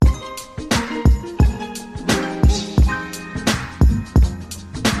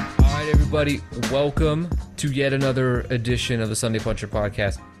everybody. Welcome to yet another edition of the Sunday Puncher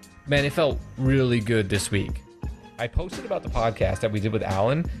podcast. Man, it felt really good this week. I posted about the podcast that we did with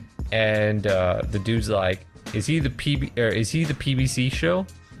Alan, and the dude's like, "Is he the PBC show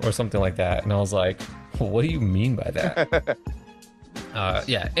or something like that?" And I was like, well, "What do you mean by that?"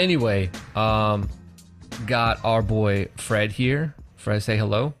 Yeah. Anyway, got our boy Fred here. Fred, say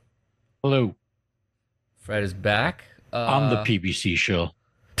hello. Hello. Fred is back. I'm the PBC show.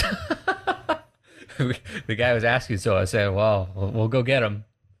 The guy was asking, so I said, well, we'll go get him.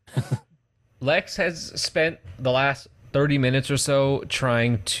 Lex has spent the last 30 minutes or so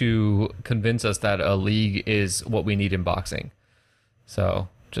trying to convince us that a league is what we need in boxing. So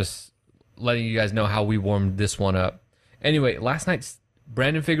just letting you guys know how we warmed this one up. Anyway, last night,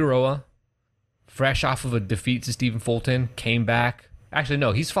 Brandon Figueroa, fresh off of a defeat to Stephen Fulton, came back. Actually,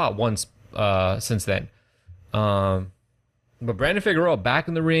 no, he's fought once since then. But Brandon Figueroa back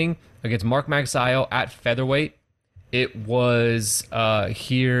in the ring against Mark Magsayo at featherweight. It was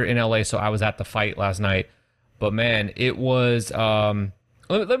here in LA, so I was at the fight last night. But man, it was.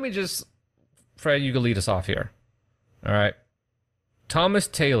 Let me just, Fred, you can lead us off here. All right, Thomas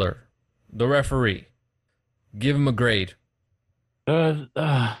Taylor, the referee, give him a grade. I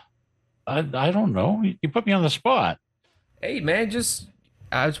don't know. You put me on the spot. Hey man, I just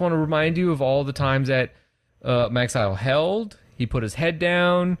want to remind you of all the times that Magsayo held. He put his head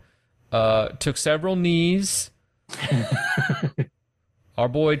down, took several knees. Our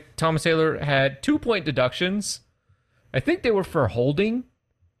boy Thomas Taylor had 2-point deductions. I think they were for holding.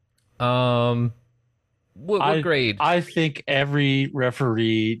 What grade? I think every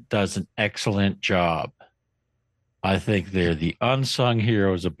referee does an excellent job. I think they're the unsung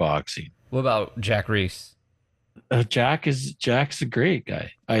heroes of boxing. What about Jack Reese? Jack's a great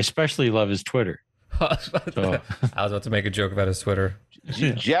guy. I especially love his Twitter. I was about to make a joke about his Twitter.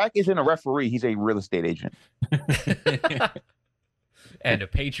 Jack isn't a referee. He's a real estate agent. And a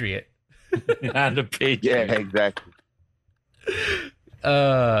patriot. And a patriot. Yeah, exactly.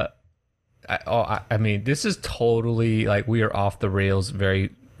 I mean, this is totally like we are off the rails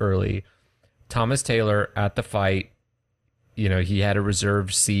very early. Thomas Taylor at the fight, he had a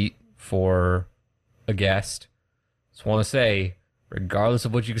reserved seat for a guest. Just want to say, regardless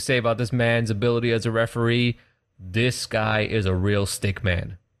of what you can say about this man's ability as a referee, this guy is a real stick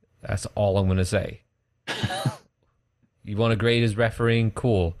man. That's all I'm going to say. You want to grade his refereeing?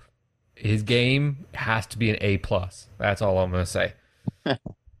 Cool. His game has to be an A+. That's all I'm going to say.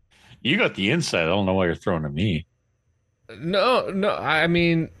 You got the insight. I don't know why you're throwing at me. No. I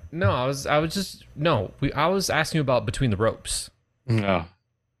mean, no. I was asking you about between the ropes. No.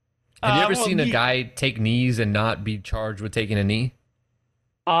 Have you ever seen a guy take knees and not be charged with taking a knee?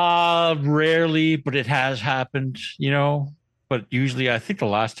 Rarely, but it has happened, But usually, I think the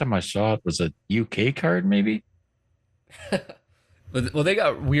last time I saw it was a UK card, maybe. Well, they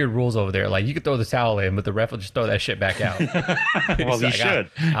got weird rules over there. Like, you could throw the towel in, but the ref will just throw that shit back out. Well, he should.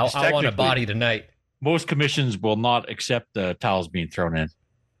 I want a body tonight. Most commissions will not accept the towels being thrown in.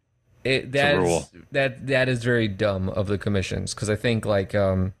 That is very dumb of the commissions, because I think, like,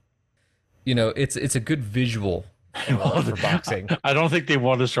 it's a good visual for boxing. I don't think they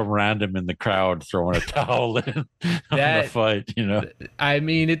want us some random in the crowd throwing a towel in on the fight, I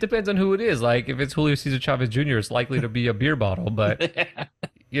mean, it depends on who it is. Like, if it's Julio Cesar Chavez Jr., it's likely to be a beer bottle, but,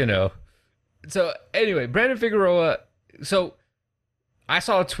 So, anyway, Brandon Figueroa. So, I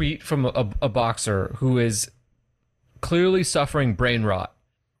saw a tweet from a boxer who is clearly suffering brain rot.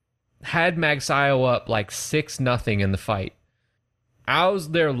 Had Magsayo up like 6-0 in the fight. I was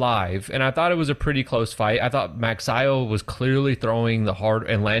there live, and I thought it was a pretty close fight. I thought Magsayo was clearly throwing the hard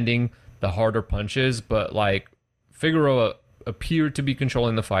and landing the harder punches, but like Figueroa appeared to be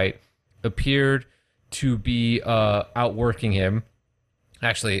controlling the fight, appeared to be outworking him.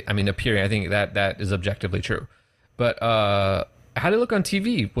 Actually, I mean, appearing. I think that is objectively true. But how did it look on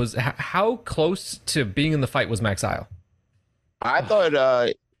TV? How close to being in the fight was Magsayo? I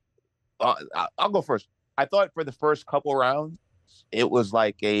thought. I'll go first. I thought for the first couple rounds, it was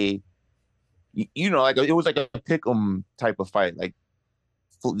like it was like a pick'em type of fight. Like,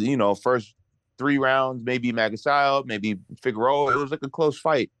 first 3 rounds, maybe Magsayo, maybe Figueroa. It was like a close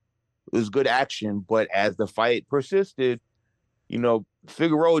fight. It was good action, but as the fight persisted,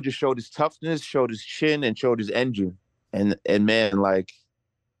 Figueroa just showed his toughness, showed his chin, and showed his engine. And man, like,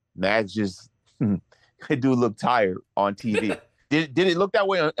 Mags just dude looked tired on TV. Did it look that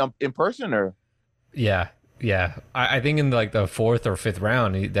way in person or? Yeah. I think in like the 4th or 5th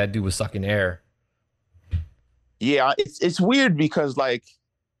round, that dude was sucking air. Yeah, it's weird because, like,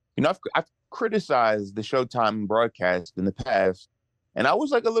 I've criticized the Showtime broadcast in the past And I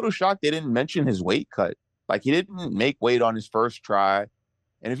was like a little shocked they didn't mention his weight cut. Like he didn't make weight on his first try.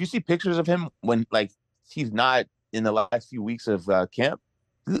 And if you see pictures of him when like he's not in the last few weeks of camp,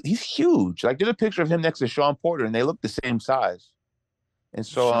 he's huge. Like there's a picture of him next to Sean Porter, and they look the same size. And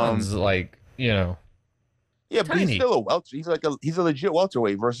so, Sean's like, yeah, but tiny. he's still a welter. He's a legit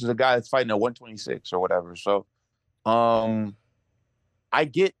welterweight versus a guy that's fighting at 126 or whatever. So, I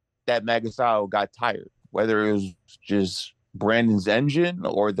get that Magsayo got tired, whether it was just Brandon's engine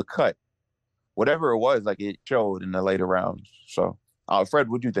or the cut, whatever it was. Like it showed in the later rounds. So, Fred,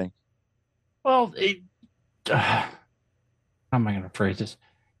 what do you think? Well, how am I going to phrase this?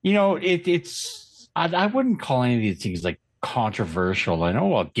 You know, I wouldn't call any of these things like controversial. I know,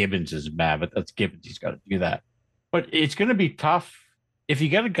 well, Gibbons is mad, but that's Gibbons. He's got to do that. But it's going to be tough if you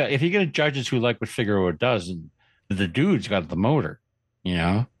get judges who like what Figueroa does, and the dude's got the motor. You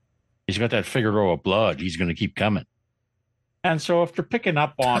know, he's got that Figueroa blood. He's going to keep coming. And so if they're picking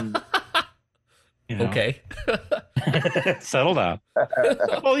up on, you know, okay, settle down.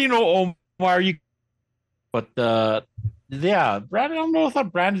 Well, you know, Omar, but yeah, Brandon. I don't know. I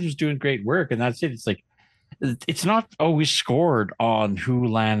thought Brandon was doing great work, and that's it. It's like it's not always scored on who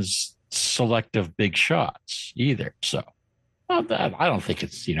lands selective big shots either. So I don't think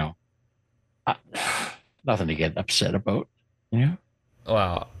it's nothing to get upset about. Yeah.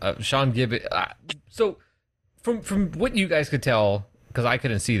 Wow, Sean Gibbons. So, from what you guys could tell, because I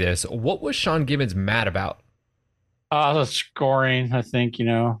couldn't see this, what was Sean Gibbons mad about? The scoring. I think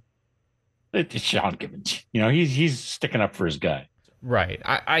it's Sean Gibbons. He's sticking up for his guy. Right,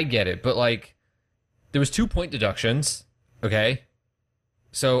 I get it, but like, there was 2 point deductions. Okay,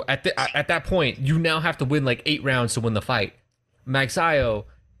 so at that point, you now have to win like 8 rounds to win the fight. Magsayo,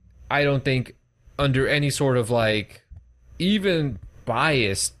 I don't think under any sort of like even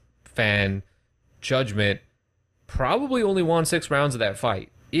biased fan judgment, probably only won 6 rounds of that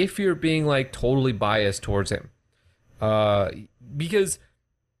fight if you're being like totally biased towards him, because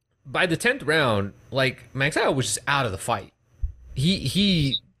by the 10th round, like Magsayo was just out of the fight.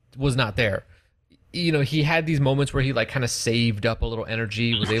 He was not there. He had these moments where he like kind of saved up a little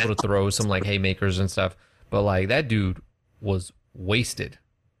energy, was able to throw some like haymakers and stuff, but like that dude was wasted.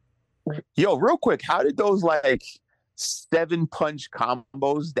 Yo, real quick, how did those like 7-punch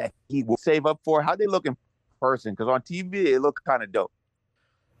combos that he would save up for, how they look in person? Because on TV it looked kind of dope.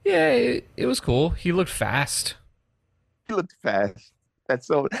 Yeah, it was cool. He looked fast. He looked fast.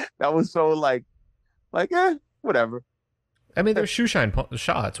 That was so like whatever. I mean, they're shoe shine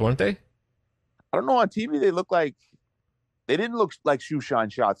shots, weren't they? I don't know, on TV they didn't look like shoe shine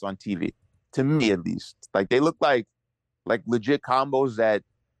shots on TV, to me at least. Like they look like legit combos that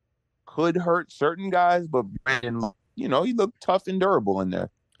could hurt certain guys, but Brandon, he looked tough and durable in there.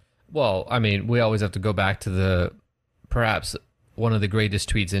 Well, I mean, we always have to go back to perhaps one of the greatest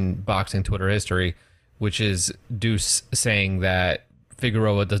tweets in boxing Twitter history, which is Deuce saying that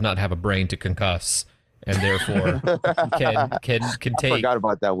Figueroa does not have a brain to concuss, and therefore can take. I forgot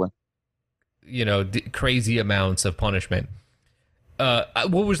about that one. Crazy amounts of punishment.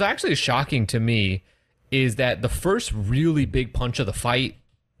 What was actually shocking to me is that the first really big punch of the fight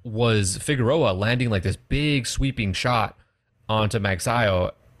was Figueroa landing like this big sweeping shot onto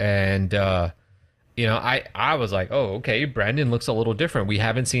Magsayo, and I was like, oh, okay, Brandon looks a little different. We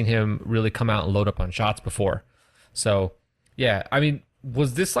haven't seen him really come out and load up on shots before. So yeah, I mean,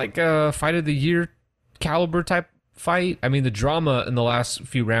 was this like a fight of the year caliber type fight? I mean, the drama in the last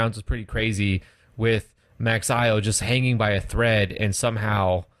few rounds was pretty crazy, with Magsayo just hanging by a thread, and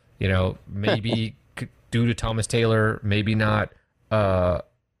somehow, maybe due to Thomas Taylor, maybe not, not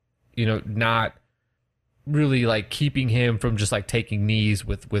really like keeping him from just like taking knees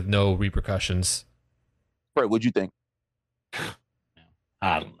with no repercussions. Right, what'd you think?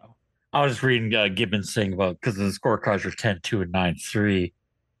 I don't know. I was reading Gibbons saying about, because the scorecards are 10-2 and 9-3,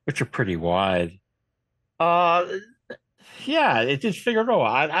 which are pretty wide. Yeah, it just Figueroa.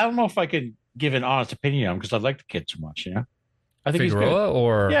 I don't know if I could give an honest opinion on him, because I like the kid so much. I think Figueroa, he's good.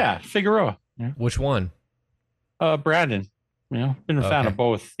 or Figueroa. Yeah. Which one? Brandon. Been a fan of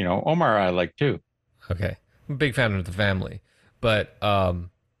both. Omar I like too. Okay, I'm a big fan of the family, but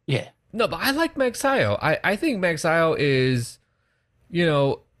yeah. No, but I like Magsayo. I think Magsayo is,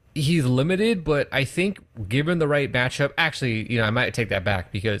 he's limited, but I think given the right matchup, actually, I might take that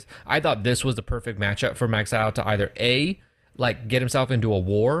back, because I thought this was the perfect matchup for Magsayo to either A, like get himself into a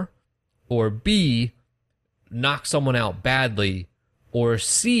war, or B, knock someone out badly, or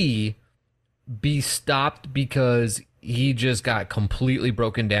C, be stopped because he just got completely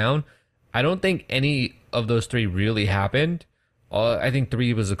broken down. I don't think any of those 3 really happened. I think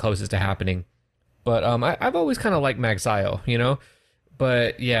 3 was the closest to happening. But I've always kind of liked Magsayo,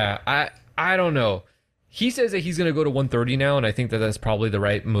 But yeah, I don't know. He says that he's going to go to 130 now, and I think that that's probably the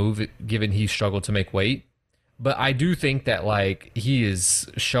right move given he struggled to make weight. But I do think that like he is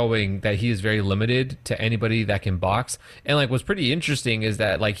showing that he is very limited to anybody that can box. And like what's pretty interesting is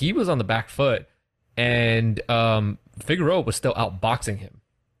that like he was on the back foot, and Figueroa was still outboxing him.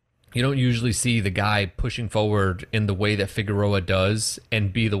 You don't usually see the guy pushing forward in the way that Figueroa does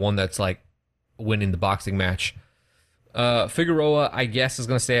and be the one that's like winning the boxing match. Figueroa, I guess, is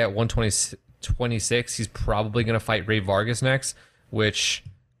going to stay at 126. He's probably going to fight Ray Vargas next, which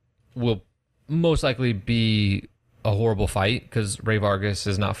will most likely be a horrible fight because Ray Vargas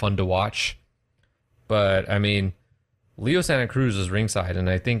is not fun to watch. But, I mean, Leo Santa Cruz is ringside, and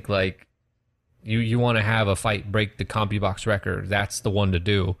I think, like, you want to have a fight break the CompuBox record. That's the one to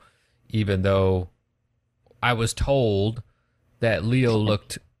do, even though I was told that Leo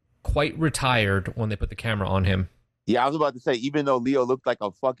looked quite retired when they put the camera on him. Yeah, I was about to say, even though Leo looked like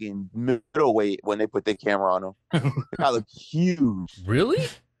a fucking middleweight when they put the camera on him, the guy looked huge. Really?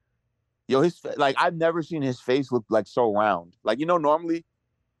 Yo, I've never seen his face look like so round. Like, you know, normally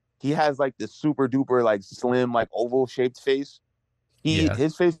he has like the super duper like slim like oval shaped face.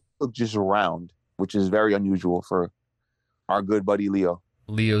 His face looked just round, which is very unusual for our good buddy Leo.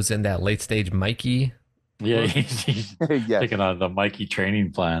 Leo's in that late stage Mikey. Yeah, he's Yes. taking on the Mikey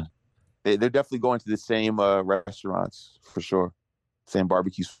training plan. They're definitely going to the same restaurants for sure, same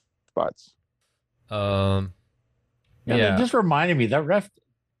barbecue spots. Yeah, Yeah. It just reminded me that ref.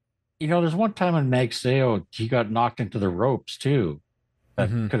 You know, there's one time in Magsayo, he got knocked into the ropes too. That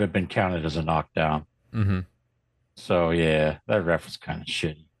could have been counted as a knockdown. Mm-hmm. So yeah, that ref was kind of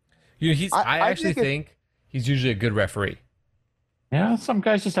shitty. You know, I actually think think he's usually a good referee. Yeah, some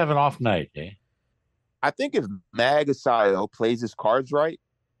guys just have an off night, eh? I think if Magasayo plays his cards right,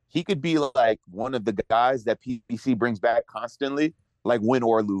 he could be like one of the guys that PBC brings back constantly, like win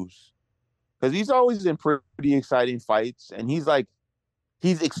or lose. Because he's always in pretty exciting fights, and he's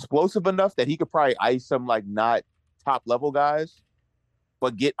explosive enough that he could probably ice some like not top level guys,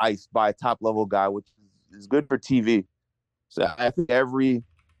 but get iced by a top level guy, which is good for TV. So I think every,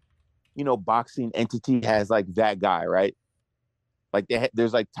 boxing entity has like that guy, right? Like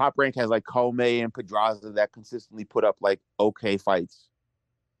there's like Top Rank has like Comey and Pedraza that consistently put up like okay fights.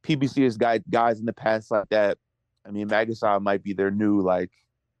 PBC has guys in the past like that. I mean, Magasayo might be their new like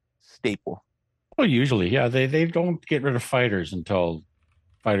staple. Well, usually, yeah, they don't get rid of fighters until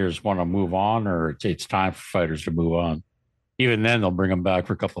fighters want to move on, or it's time for fighters to move on. Even then, they'll bring them back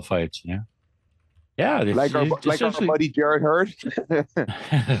for a couple of fights. Yeah, yeah, Like our buddy Jared Hurd.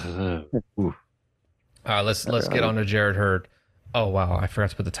 Let's get on to Jared Hurd. Oh wow, I forgot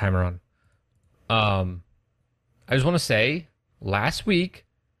to put the timer on. I just want to say, last week,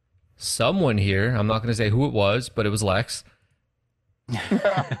 someone here, I'm not going to say who it was, but it was Lex,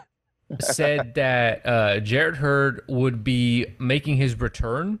 said that Jared Hurd would be making his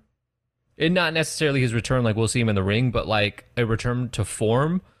return. And not necessarily his return like we'll see him in the ring, but like a return to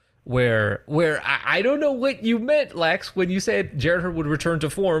form where I don't know what you meant, Lex, when you said Jared Hurd would return to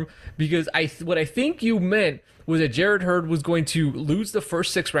form, because what I think you meant was that Jared Hurd was going to lose the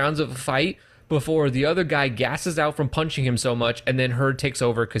first 6 rounds of a fight before the other guy gasses out from punching him so much, and then Hurd takes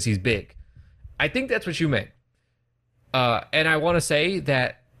over because he's big. I think that's what you meant. And I want to say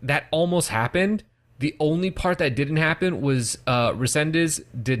that almost happened. The only part that didn't happen was Resendez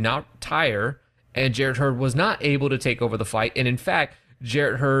did not tire, and Jared Hurd was not able to take over the fight. And in fact,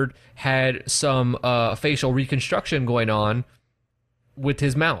 Jared Hurd had some facial reconstruction going on with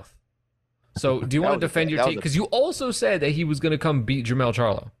his mouth. So do you want to defend your take? Because you also said that he was going to come beat Jermell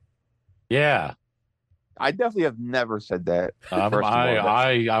Charlo. Yeah. I definitely have never said that.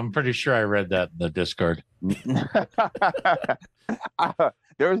 I'm pretty sure I read that in the Discord.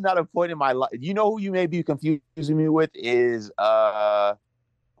 There is not a point in my life. You know who you may be confusing me with is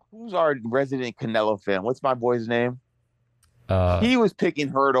who's our resident Canelo fan? What's my boy's name? He was picking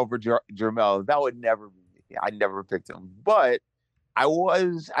Hurd over Jermell. That would never be me. I never picked him. But I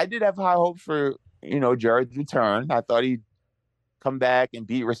did have high hopes for, Jared's return. I thought he'd come back and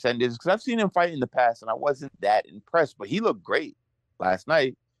beat Resendez because I've seen him fight in the past and I wasn't that impressed, but he looked great last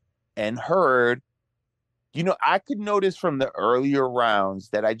night. And Hurd, I could notice from the earlier rounds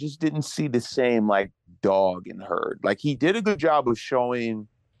that I just didn't see the same like dog in Hurd. Like he did a good job of showing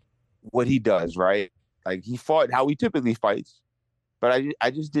what he does, right? Like he fought how he typically fights, but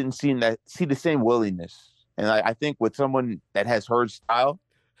I just didn't see the same willingness. And I think with someone that has Hurd style,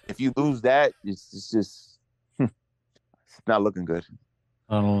 if you lose that, it's just it's not looking good.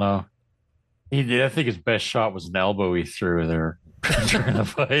 I don't know. I think his best shot was an elbow he threw there during the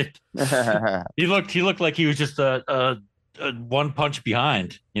fight. He looked like he was just a one punch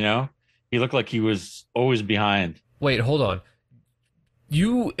behind. You know, he looked like he was always behind. Wait, hold on.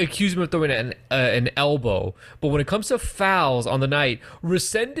 You accuse him of throwing an elbow, but when it comes to fouls on the night,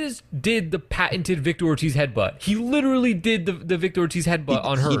 Resendez did the patented Victor Ortiz headbutt. He literally did the Victor Ortiz headbutt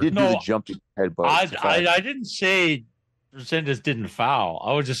on her. He did do the jumping headbutt. I didn't say Resendez didn't foul.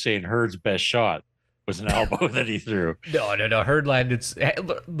 I was just saying Hurd's best shot was an elbow that he threw. No. Hurd landed.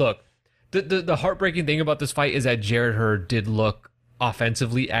 Look, the heartbreaking thing about this fight is that Jarrett Hurd did look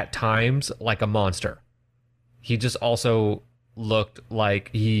offensively at times like a monster. He just also looked like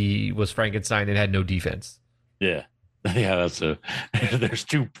he was Frankenstein and had no defense. Yeah. That's there's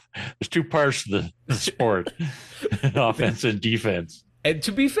two parts to the sport. Offense and defense. And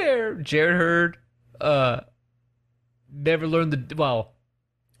to be fair, Jarrett Hurd never learned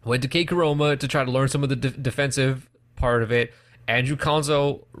went to Kate Karoma to try to learn some of the defensive part of it. Andrew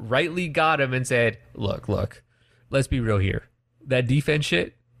Conzo rightly got him and said, look, let's be real here. That defense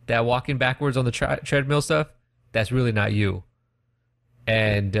shit, that walking backwards on the treadmill stuff, that's really not you.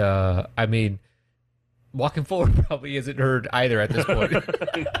 And, I mean, walking forward probably isn't Hurd either at this point.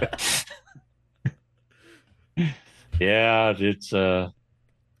 Yeah, it's, I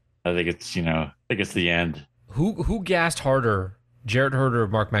think it's, the end. Who gassed harder, Jarrett Hurd or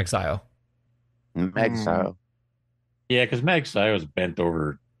Mark Magsayo? Magsayo. Yeah, because Magsayo was bent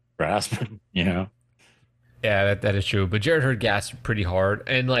over grasping, Yeah, that is true. But Jarrett Hurd gassed pretty hard.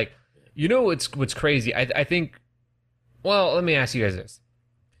 And, like, what's crazy? I think, well, let me ask you guys this.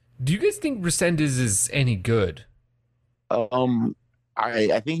 Do you guys think Resendez is any good? I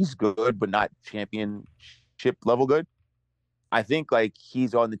think he's good, but not championship level good. I think, like,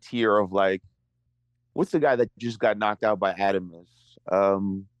 he's on the tier of, like, what's the guy that just got knocked out by Adamus?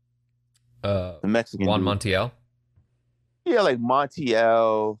 The Mexican Juan dude. Montiel? Yeah, like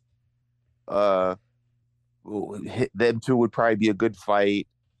Montiel. Them two would probably be a good fight.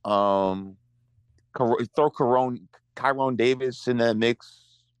 Throw Kyron Davis in that mix.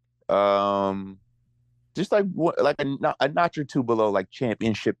 Just like a notch or two below, like,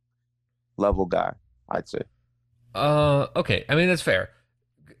 championship level guy, I'd say. Okay. I mean, that's fair.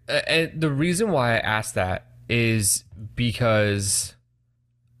 And the reason why I asked that is because,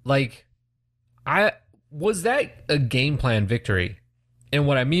 like, was that a game plan victory? And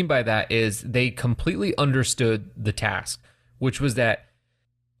what I mean by that is they completely understood the task, which was that,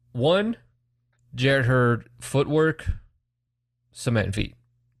 one, Jarrett Hurd, footwork, cement and feet.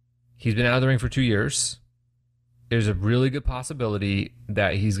 He's been out of the ring for 2 years. There's a really good possibility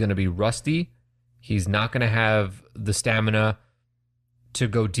that he's going to be rusty. He's not going to have the stamina to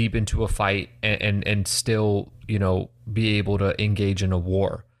go deep into a fight and still, be able to engage in a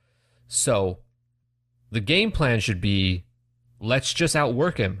war. So the game plan should be, let's just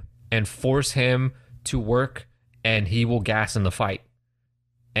outwork him and force him to work, and he will gas in the fight.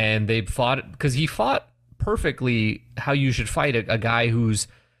 And they fought, because he fought perfectly how you should fight a guy who's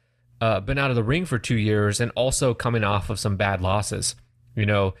been out of the ring for 2 years and also coming off of some bad losses.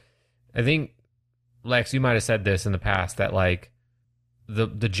 I think, Lex, you might have said this in the past, that, like, the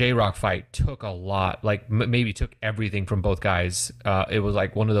J-Rock fight took a lot, like, maybe took everything from both guys. It was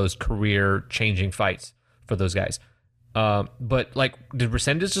like one of those career-changing fights for those guys. But, like, did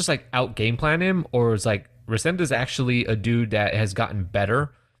Resendez just, like, out game plan him, or is, like, Resendez actually a dude that has gotten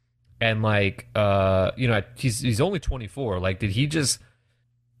better? And, like, he's only 24. Like, did he just,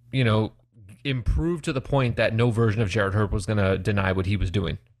 improve to the point that no version of Jarrett Hurd was going to deny what he was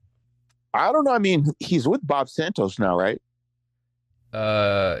doing? I don't know. I mean, he's with Bob Santos now, right?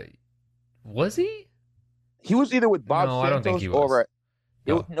 Was he? He was either with Bob Santos, I don't think he was.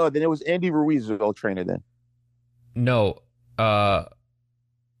 Then it was Andy Ruiz, the old trainer then. No. No,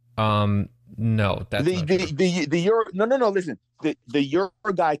 that's not true. Listen. The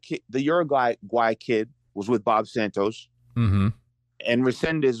Uruguay kid was with Bob Santos. Mm-hmm. And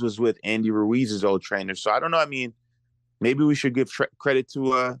Resendez was with Andy Ruiz's old trainer. So I don't know. I mean, maybe we should give credit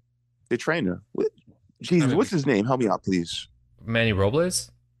to the trainer. Jesus, what's his name? Help me out, please. Manny Robles?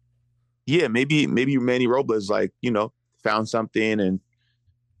 Yeah, maybe Manny Robles, like, found something and,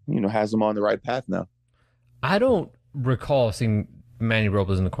 has him on the right path now. I don't recall seeing Manny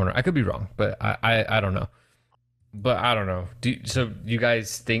Robles in the corner. I could be wrong, but I don't know. But I don't know. So you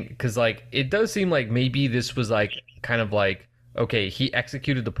guys think, because, like, it does seem like maybe this was, like, kind of like, okay, he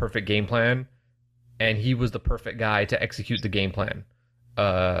executed the perfect game plan, and he was the perfect guy to execute the game plan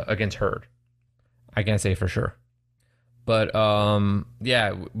against Hurd. I can't say for sure. But,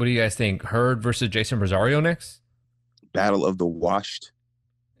 yeah, what do you guys think? Hurd versus Jason Rosario next? Battle of the Washed.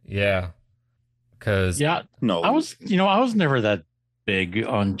 Yeah. Because... Yeah, no. I was never that big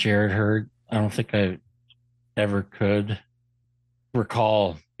on Jarrett Hurd. I don't think I ever could.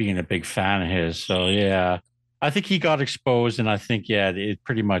 recall being a big fan of his. So yeah, I think he got exposed, and I think it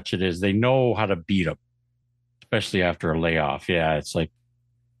pretty much it is. They know how to beat him, especially after a layoff. Yeah, it's like,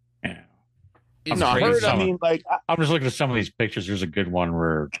 yeah. It's No, crazy. Hurd. I mean, like, I'm just looking at some of these pictures. There's a good one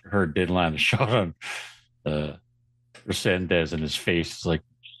where Hurd did land a shot on Resendez, and his face is like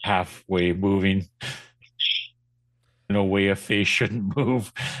halfway moving. No way a face shouldn't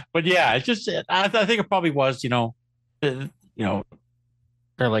move. But yeah, it's just I think it probably was. They're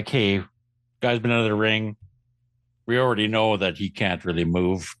like, hey, guy's been out of the ring. We already know that he can't really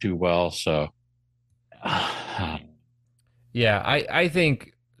move too well, so. Yeah, I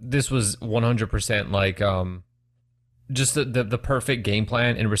think this was 100% like just the perfect game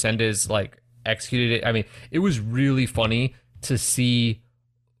plan, and Resendez like executed it. I mean, it was really funny to see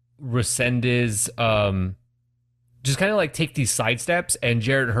Resendez just kind of like take these side steps, and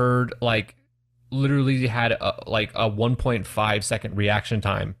Jarrett Hurd like literally had a 1.5 second reaction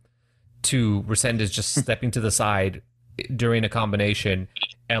time to Resendez just stepping to the side during a combination,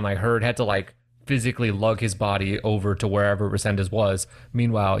 and like Hurd had to like physically lug his body over to wherever Resendez was.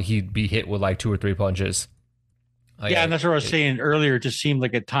 Meanwhile, he'd be hit with like 2 or 3 punches. Yeah, and that's what I was saying earlier. It just seemed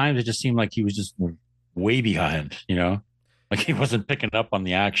like at times it just seemed like he was just way behind, like he wasn't picking up on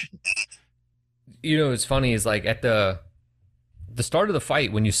the action. What's funny is like at the start of the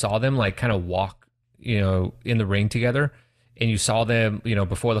fight, when you saw them like kind of walk, in the ring together, and you saw them,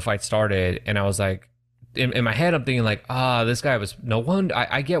 before the fight started, and I was like, in my head, I'm thinking like, this guy was no wonder.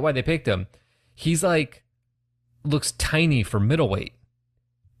 I get why they picked him. He's like, looks tiny for middleweight.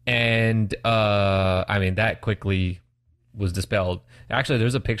 And, I mean, that quickly was dispelled. Actually,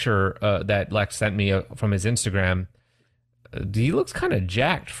 there's a picture that Lex sent me from his Instagram. He looks kind of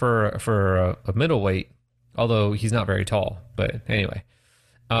jacked for a middleweight, although he's not very tall. But anyway,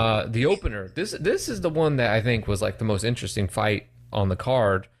 the opener, this is the one that I think was like the most interesting fight on the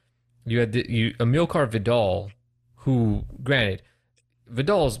card. You had Amilcar Vidal, who, granted,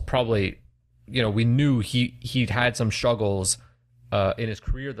 Vidal's probably, we knew he'd had some struggles in his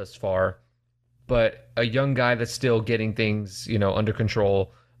career thus far, but a young guy that's still getting things, under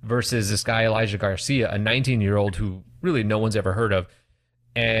control, versus this guy Elijah Garcia, a 19-year-old who really no one's ever heard of.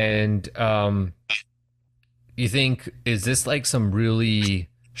 And you think, is this like some really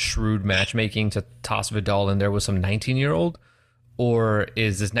shrewd matchmaking to toss Vidal in there with some 19-year-old? Or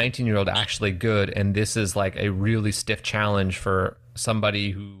is this 19-year-old actually good, and this is like a really stiff challenge for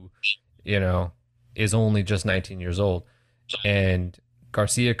somebody who, is only just 19 years old? And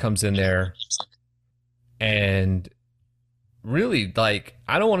Garcia comes in there and really, like,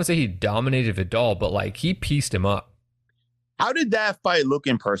 I don't want to say he dominated Vidal, but like he pieced him up. How did that fight look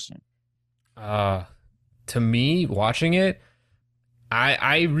in person? To me, watching it,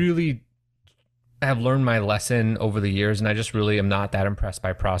 I really have learned my lesson over the years, and I just really am not that impressed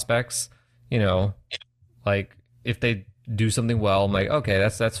by prospects. Like if they do something well, I'm like, okay,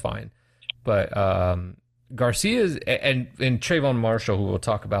 that's fine. But Garcia's and Trayvon Marshall, who we'll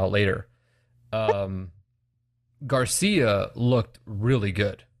talk about later, Garcia looked really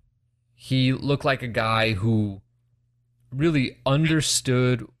good. He looked like a guy who really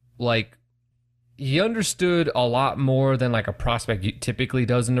understood, like, he understood a lot more than like a prospect typically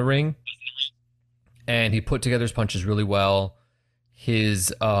does in the ring. And he put together his punches really well.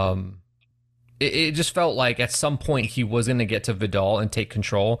 His it just felt like at some point he was going to get to Vidal and take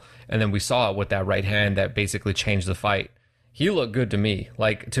control, and then we saw it with that right hand that basically changed the fight. He looked good to me.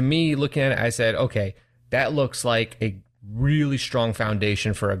 Like, to me, looking at it, I said, okay, that looks like a really strong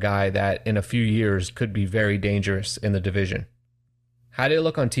foundation for a guy that in a few years could be very dangerous in the division. How did it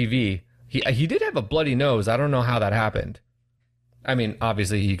look on TV? He did have a bloody nose. I don't know how that happened. I mean,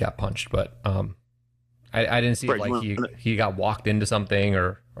 obviously he got punched, but I didn't see Fred, it like he got walked into something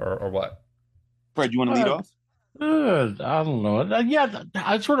or what. Fred, you want to lead off? I don't know. Yeah,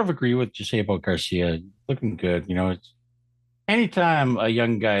 I sort of agree with what you say about Garcia. Looking good. It's anytime a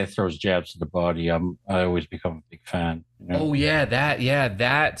young guy throws jabs to the body, I always become a big fan. Oh yeah,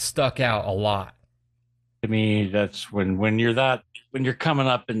 that stuck out a lot. To me, that's when you're coming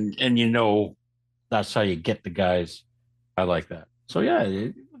up and that's how you get the guys. I like that. So yeah,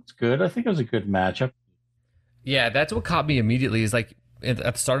 it's good. I think it was a good matchup. Yeah, that's what caught me immediately. Is like at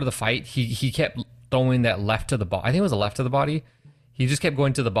the start of the fight, he kept throwing that left to the body. I think it was a left to the body. He just kept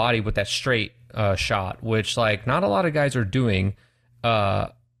going to the body with that straight shot, which like not a lot of guys are doing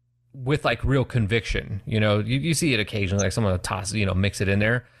with like real conviction. You see it occasionally, like someone will toss, mix it in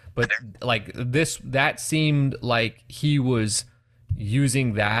there. But like that seemed like he was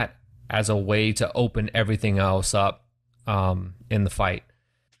using that as a way to open everything else up in the fight.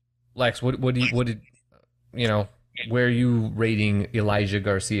 Lex, what did where are you rating Elijah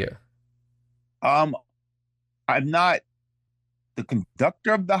Garcia? I'm not the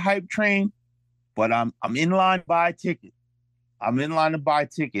conductor of the hype train, but I'm in line to buy a ticket. I'm in line to buy a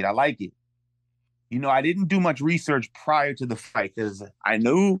ticket. I like it. I didn't do much research prior to the fight because I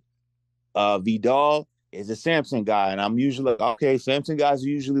knew Vidal is a Samson guy, and I'm usually like, okay, Samson guys are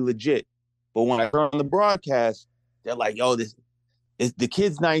usually legit. But when I turn on the broadcast, they're like, yo, the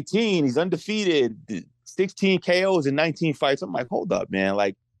kid's 19, he's undefeated, 16 KOs in 19 fights. I'm like, hold up, man.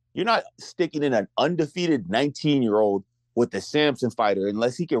 Like, you're not sticking in an undefeated 19-year-old with the Samson fighter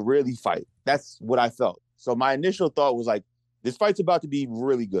unless he can really fight. That's what I felt. So my initial thought was like, this fight's about to be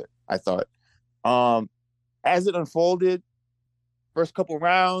really good, I thought. As it unfolded, first couple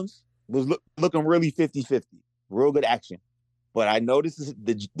rounds was looking really 50-50, real good action. But I noticed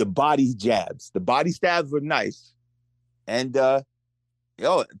the body jabs, the body stabs were nice. And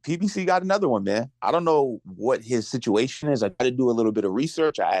PBC got another one, man. I don't know what his situation is. I tried to do a little bit of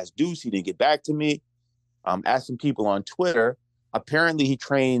research. I asked Deuce, he didn't get back to me. Asked some people on Twitter. Apparently he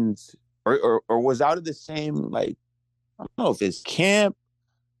trains or was out of the same, like, I don't know if it's camp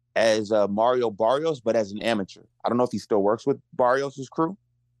as Mario Barrios, but as an amateur. I don't know if he still works with Barrios' crew.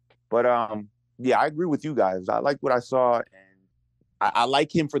 But yeah, I agree with you guys. I like what I saw, and I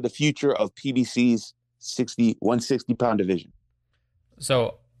like him for the future of PBC's 160-pound division.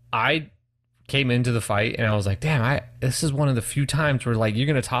 So I came into the fight and I was like, damn, this is one of the few times where like you're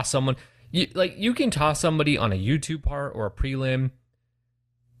gonna toss someone. You can toss somebody on a YouTube part or a prelim,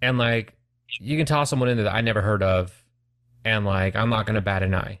 and like you can toss someone in that I never heard of, and like I'm not gonna bat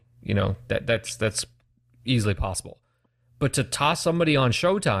an eye. That's easily possible. But to toss somebody on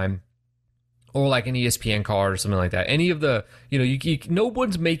Showtime or like an ESPN card or something like that, any of the, no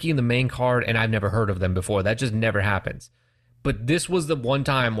one's making the main card and I've never heard of them before. That just never happens. But this was the one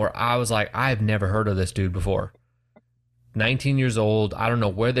time where I was like, I've never heard of this dude before. 19 years old. I don't know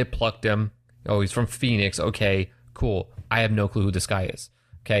where they plucked him. Oh, he's from Phoenix. Okay, cool. I have no clue who this guy is.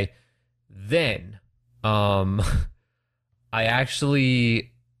 Okay. Then, I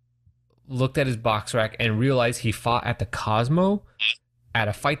actually looked at his box rack and realized he fought at the Cosmo at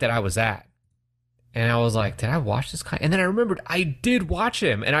a fight that I was at. And I was like, did I watch this guy? And then I remembered I did watch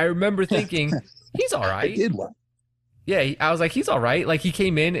him. And I remember thinking, he's all right. I did watch. Yeah, I was like, he's all right. Like, he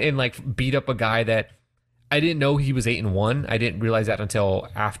came in and like beat up a guy that I didn't know he was 8-1. I didn't realize that until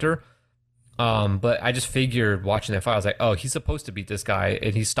after. But I just figured watching that fight, I was like, oh, he's supposed to beat this guy,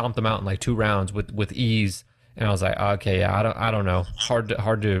 and he stomped him out in like 2 rounds with ease. And I was like, okay, yeah, I don't know. Hard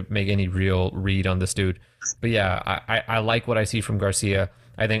to make any real read on this dude. But yeah, I like what I see from Garcia.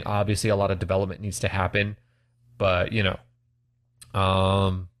 I think obviously a lot of development needs to happen, but yeah,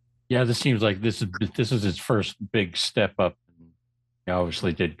 this seems like this is his first big step up. He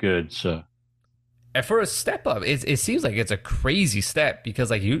obviously did good, so. And for a step up, it seems like it's a crazy step because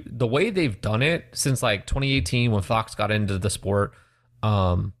like the way they've done it since like 2018 when Fox got into the sport,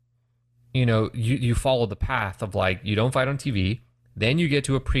 you follow the path of like you don't fight on TV, then you get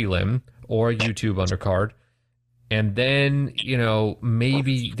to a prelim or a YouTube undercard, and then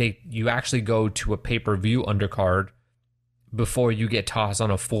maybe you actually go to a pay-per-view undercard before you get tossed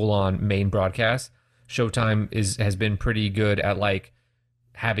on a full-on main broadcast. Showtime has been pretty good at like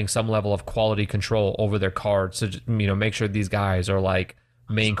having some level of quality control over their cards to make sure these guys are like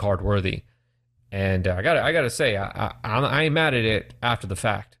main card worthy. And I gotta say I ain't mad at it after the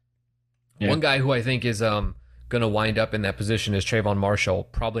fact. Yeah. One guy who I think is gonna wind up in that position is Trayvon Marshall,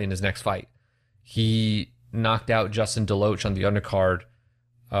 probably in his next fight. He knocked out Justin Deloach on the undercard.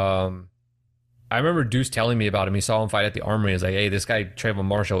 I remember Deuce telling me about him. He saw him fight at the Armory. He's like, hey, this guy Trayvon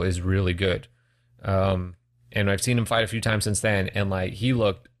Marshall is really good. And I've seen him fight a few times since then, and like he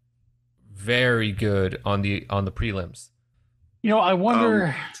looked very good on the prelims. I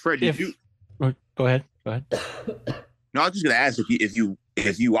wonder, Fred, if you go ahead. No, I was just gonna ask if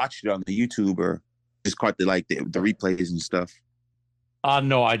you watched it on the YouTube or just caught the replays and stuff.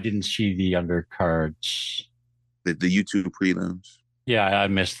 No, I didn't see the undercards. The YouTube prelims. Yeah, I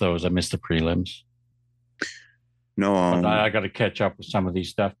missed those. I missed the prelims. No, I got to catch up with some of these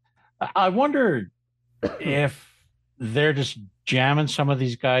stuff. I wonder if they're just jamming some of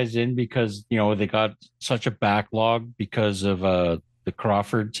these guys in because they got such a backlog because of the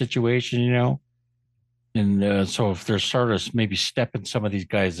Crawford situation, and so if they're sort of maybe stepping some of these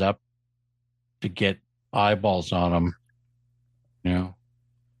guys up to get eyeballs on them,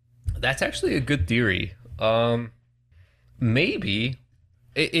 That's actually a good theory. Maybe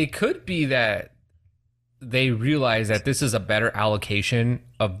it could be that they realize that this is a better allocation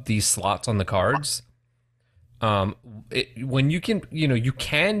of these slots on the cards. When you can, you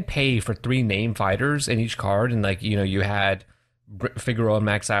can pay for 3 name fighters in each card, and like, you had Figueroa and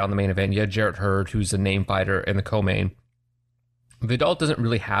Maxai on the main event. You had Jarrett Hurd, who's a name fighter in the co-main. Vidal doesn't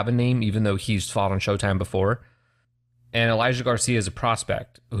really have a name, even though he's fought on Showtime before. And Elijah Garcia is a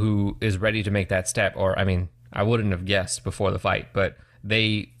prospect who is ready to make that step. Or, I mean, I wouldn't have guessed before the fight, but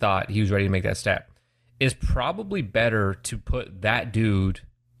they thought he was ready to make that step. It's probably better to put that dude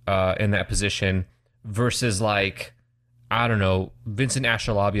in that position versus, like, I don't know, Vincent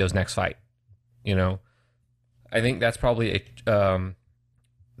Astrolabio's next fight. I think that's probably that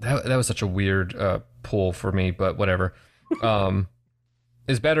was such a weird pull for me, but whatever.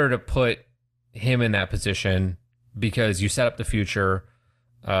 It's better to put him in that position because you set up the future.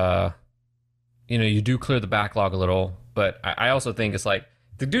 You do clear the backlog a little, but I also think it's like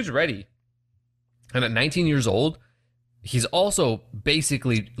the dude's ready. And at 19 years old, he's also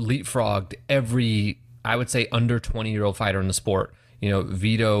basically leapfrogged every, I would say, under 20-year-old fighter in the sport.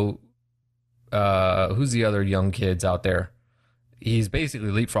 Vito, who's the other young kids out there? He's basically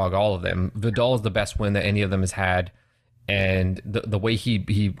leapfrogged all of them. Vidal is the best win that any of them has had. And the way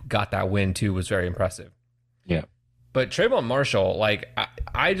he got that win, too, was very impressive. Yeah. But Trayvon Marshall, like,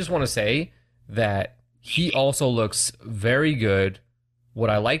 I just want to say that he also looks very good. What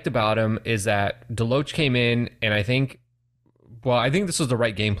I liked about him is that Deloach came in, and I think this was the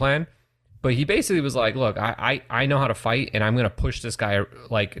right game plan. But he basically was like, look, I know how to fight, and I'm going to push this guy,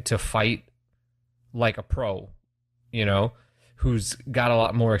 like, to fight like a pro, who's got a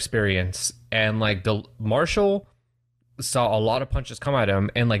lot more experience. And, like, Marshall saw a lot of punches come at him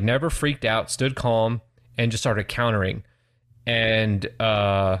and, like, never freaked out, stood calm, and just started countering. And,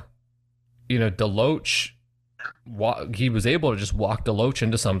 Deloach, he was able to just walk Deloach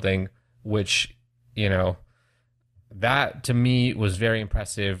into something, which, that to me was very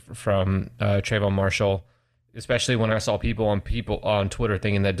impressive from Trayvon Marshall, especially when I saw people on Twitter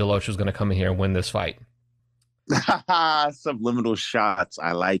thinking that Deloach was going to come in here and win this fight. Subliminal shots.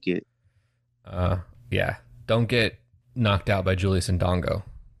 I like it. Yeah. Don't get knocked out by Julius Ndongo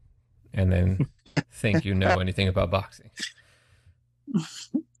and then think you know anything about boxing.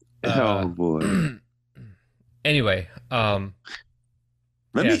 Oh boy. Anyway, I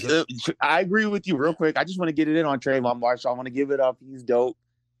agree with you real quick. I just want to get it in on Trayvon Marshall. I want to give it up. He's dope.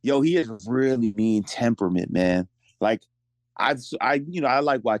 Yo, he has really mean temperament, man. Like, I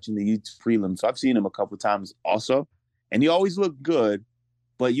like watching the YouTube prelim, so I've seen him a couple times also, and he always looked good.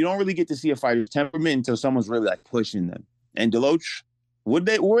 But you don't really get to see a fighter's temperament until someone's really like pushing them. And Deloach, what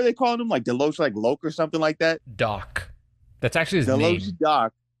were they calling him? Like Deloach, like Loke or something like that? Doc. That's actually his Deloach name.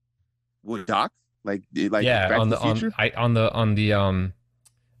 Doc. What, Doc? Like yeah, Back on to the Future?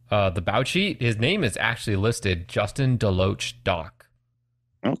 the bout sheet, his name is actually listed Justin Deloach Doc.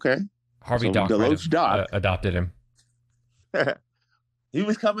 Okay. Harvey So Doc, Deloach Doc. adopted him. He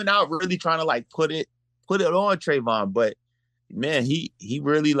was coming out really trying to like put it on Trayvon, but man, he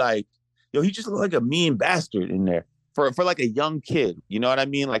really like, he just looked like a mean bastard in there for like a young kid. You know what I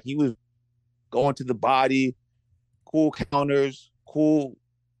mean? Like he was going to the body, cool counters, cool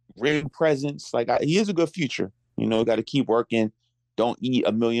ring presence. Like he has a good future. Got to keep working. Don't eat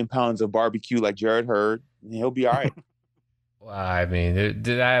 1 million pounds of barbecue like Jarrett Hurd, and he'll be all right. Well, I mean,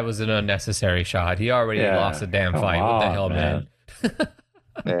 that was an unnecessary shot. He already lost a damn fight. What the hell, man?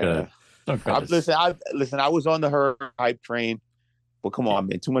 Yeah. Listen, I was on the Hurd hype train, but come on,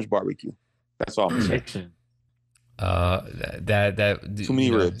 man, too much barbecue. That's all I'm saying. Too many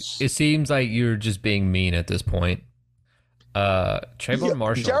ribs. It seems like you're just being mean at this point. Trayvon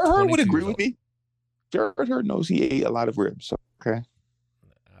Marshall. Jarrett Hurd would agree with me. Jarrett Hurd knows he ate a lot of ribs. So, okay.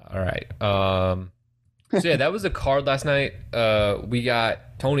 All right. So yeah, that was the card last night. We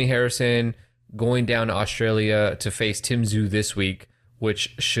got Tony Harrison going down to Australia to face Tim Tszyu this week,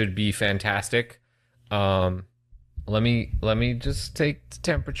 which should be fantastic. Let me just take the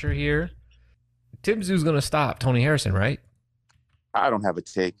temperature here. Tim Tszyu's going to stop Tony Harrison, right? I don't have a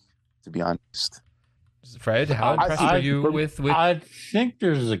take, to be honest. Fred, how impressed were you with? I think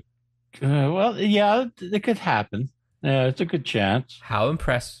there's a it could happen. Yeah, it's a good chance. How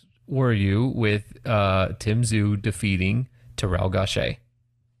impressed were you with Tim Tszyu defeating Terrell Gaucher?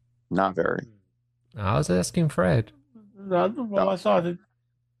 Not very. I was asking Fred. Well, I thought it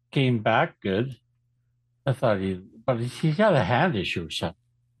came back good. I thought he had a hand issue or something.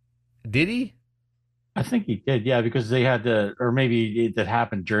 Did he? I think he did, yeah, because they had or maybe that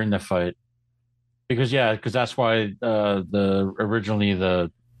happened during the fight. Because that's why originally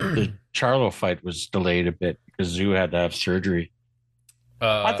the Charlo fight was delayed a bit because Tszyu had to have surgery.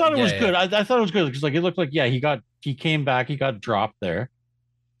 I thought it was good. I thought it was good because it looked like he came back, he got dropped there,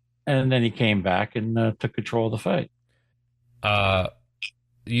 And then he came back and took control of the fight.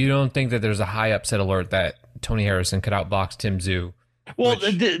 You don't think that there's a high upset alert that Tony Harrison could outbox Tim Tszyu? Well,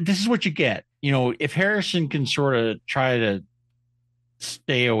 this is what you get. If Harrison can sort of try to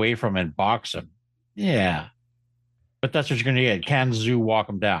stay away from and box him, yeah. But that's what you're going to get. Can Tszyu walk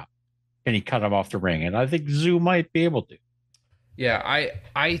him down? Can he cut him off the ring? And I think Tszyu might be able to. Yeah,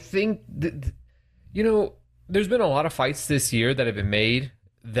 I think there's been a lot of fights this year that have been made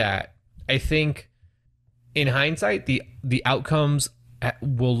that I think, in hindsight, the outcomes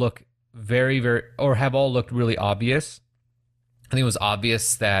will look very, very, or have all looked really obvious. I think it was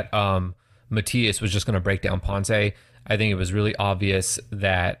obvious that Matias was just going to break down Ponce. I think it was really obvious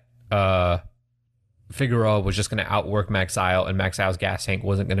that Figueroa was just going to outwork Magsayo, and Magsayo's gas tank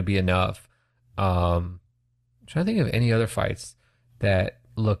wasn't going to be enough. I'm trying to think of any other fights that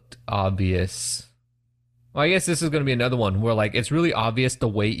looked obvious. Well, I guess this is going to be another one where it's really obvious the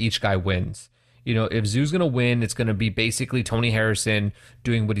way each guy wins. If Tszyu's going to win, it's going to be basically Tony Harrison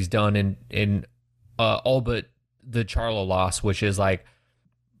doing what he's done in all but the Charlo loss, which is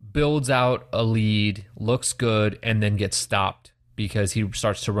builds out a lead, looks good, and then gets stopped because he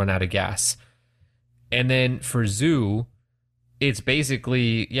starts to run out of gas. And then for Tszyu, it's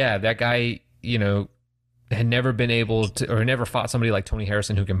basically, that guy, had never been able to, or never fought somebody like Tony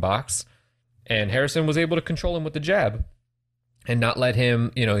Harrison who can box. And Harrison was able to control him with the jab and not let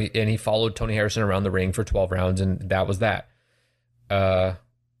him, and he followed Tony Harrison around the ring for 12 rounds, and that was that.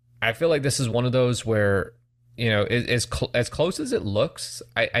 I feel like this is one of those where, as close as it looks,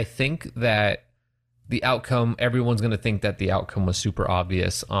 I think that the outcome, everyone's going to think that the outcome was super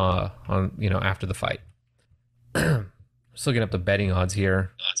obvious after the fight. Just looking up the betting odds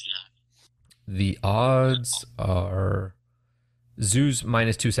here. The odds are Tszyu's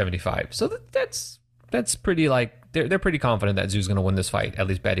minus 275. So that's pretty they're pretty confident that Tszyu's going to win this fight, at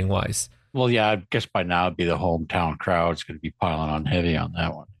least betting wise. Well, yeah, I guess by now it'd be the hometown crowd's going to be piling on heavy on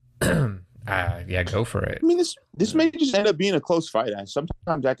that one. Yeah, go for it. I mean, this may just end up being a close fight.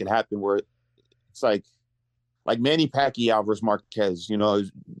 Sometimes that can happen where it's like Manny Pacquiao versus Marquez.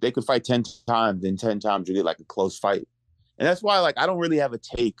 They could fight 10 times, and 10 times you get a close fight. And that's why I don't really have a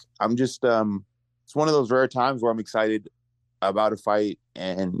take. I'm just it's one of those rare times where I'm excited about a fight,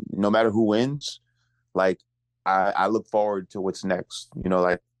 and no matter who wins, I look forward to what's next.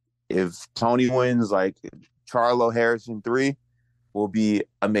 If Tony wins, Charlo Harrison 3 will be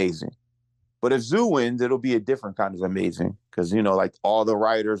amazing. But if Tszyu wins, it'll be a different kind of amazing, because all the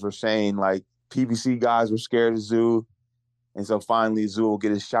writers are saying PBC guys were scared of Tszyu, and so finally Tszyu will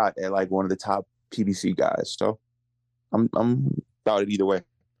get a shot at one of the top PBC guys. So I'm about it either way.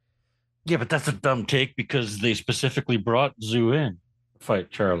 Yeah, but that's a dumb take because they specifically brought Tszyu in to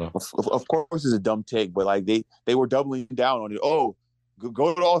fight Charlo. Of course, it's a dumb take, but they were doubling down on it. Oh,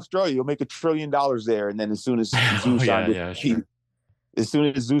 go to Australia, you'll make $1 trillion there. And then as soon as Tszyu signed as soon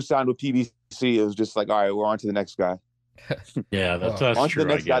as Tszyu signed with PBC, it was just all right, we're on to the next guy. Yeah, that's on true. To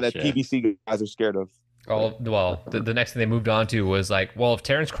the next guy that PBC guys are scared of. Oh, well, the next thing they moved on to was if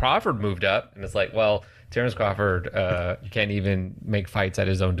Terrence Crawford moved up, and it's Terrence Crawford can't even make fights at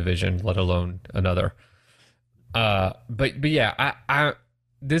his own division, let alone another. But yeah, I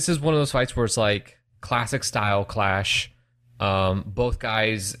this is one of those fights where it's classic style clash. Both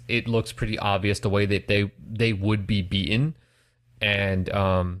guys, it looks pretty obvious the way that they would be beaten,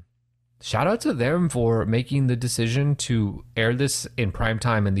 and shout out to them for making the decision to air this in prime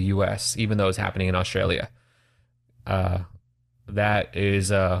time in the U.S., even though it's happening in Australia. That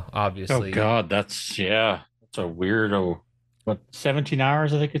is obviously. Oh God, that's a weirdo. 17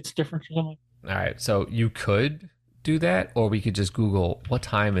 hours? I think it's different or something. All right, so you could do that, or we could just Google what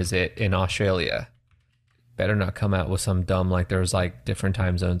time is it in Australia. Better not come out with some dumb there's different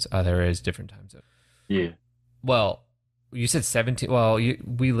time zones. There is different time zones. Yeah. Well, you said 17. Well,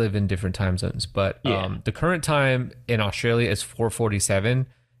 we live in different time zones, but the current time in Australia is 4:47.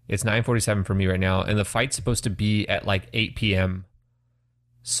 It's 9:47 for me right now, and the fight's supposed to be at 8 p.m.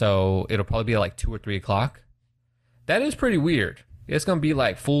 So it'll probably be at 2 or 3 o'clock. That is pretty weird. It's gonna be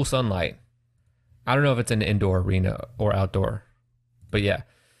full sunlight. I don't know if it's an indoor arena or outdoor, but yeah.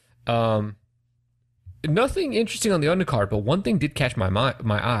 Nothing interesting on the undercard, but one thing did catch my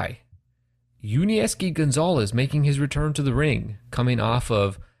eye. Yunieski Gonzalez making his return to the ring, coming off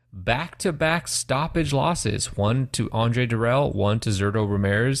of back-to-back stoppage losses, one to Andre Durrell, one to Zurdo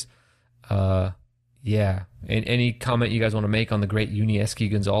Ramirez. Yeah. And any comment you guys want to make on the great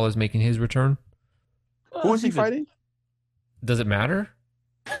Yunieski Gonzalez making his return? Who is he fighting? Does it matter?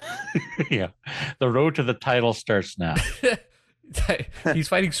 Yeah. The road to the title starts now. He's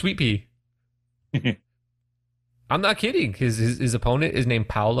fighting Sweet Pea. I'm not kidding. His opponent is named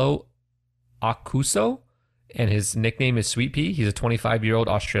Paulo Akuso, and his nickname is Sweet Pea. He's a 25-year-old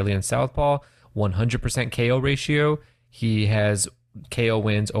Australian southpaw, 100% KO ratio. He has KO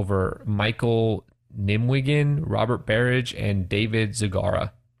wins over Michael Nimwigan, Robert Barrage, and David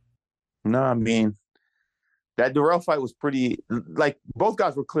Zagara. No, I mean, that Durrell fight was pretty, like, both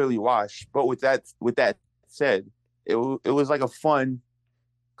guys were clearly washed. But with that said, it was like a fun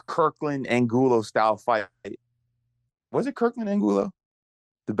Kirkland Angulo style fight. Was it Kirkland Angulo?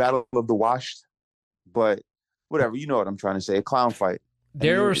 The Battle of the Washed? But whatever, you know what I'm trying to say. A clown fight.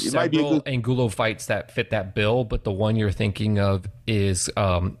 There are several Angulo fights that fit that bill, but the one you're thinking of is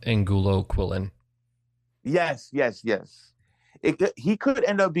Angulo Quillen. Yes. He could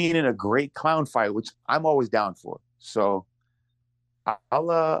end up being in a great clown fight, which I'm always down for. So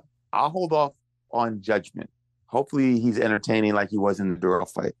I'll hold off on judgment. Hopefully he's entertaining like he was in the Durrell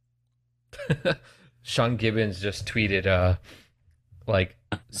fight. Sean Gibbons just tweeted like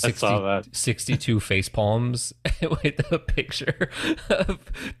 62 face palms with a picture of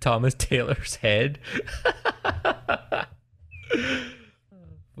Thomas Taylor's head.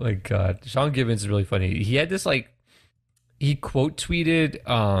 My God, Sean Gibbons is really funny. He had this he quote tweeted.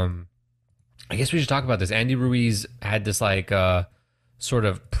 I guess we should talk about this. Andy Ruiz had this sort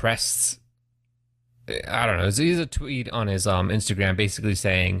of press. I don't know. He's a tweet on his Instagram basically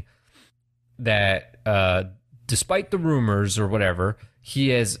saying that despite the rumors or whatever, he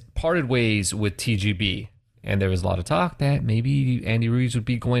has parted ways with TGB. And there was a lot of talk that maybe Andy Ruiz would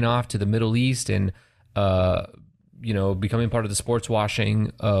be going off to the Middle East and, becoming part of the sports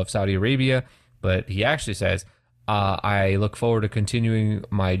washing of Saudi Arabia. But he actually says, I look forward to continuing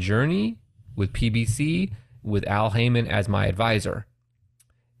my journey with PBC with Al Heyman as my advisor.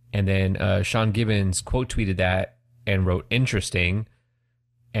 And then Sean Gibbons quote tweeted that and wrote interesting,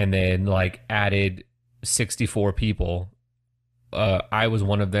 and then added 64 people. I was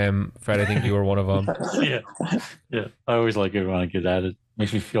one of them. Fred, I think you were one of them. Yeah. I always like it when I get added.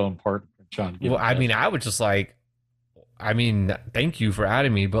 Makes me feel important. Sean Gibbons. Well, I mean, I would just thank you for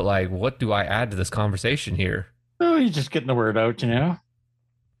adding me, but what do I add to this conversation here? Oh, you're just getting the word out,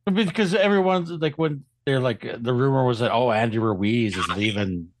 because everyone's when they're the rumor was that Andy Ruiz is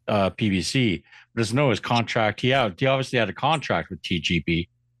leaving PBC, but it's his contract. He obviously had a contract with TGB,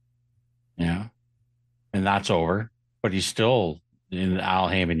 and that's over. But he's still in the Al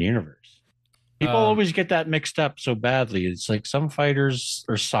Heyman universe. People always get that mixed up so badly. It's some fighters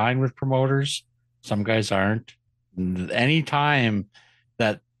are signed with promoters, some guys aren't. Any time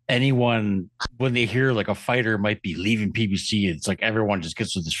that anyone, when they hear a fighter might be leaving PBC, it's everyone just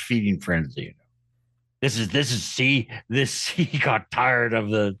gets with this feeding frenzy. He got tired of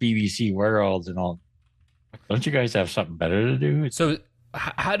the BBC world and all. Don't you guys have something better to do? So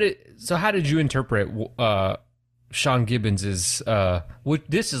how did you interpret Sean Gibbons's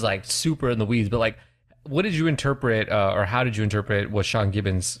this is super in the weeds, but what did you interpret or how did you interpret what Sean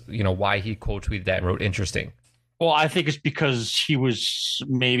Gibbons, why he quote tweeted that and wrote interesting? Well, I think it's because he was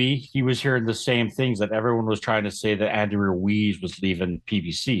hearing the same things that everyone was trying to say, that Andy Ruiz was leaving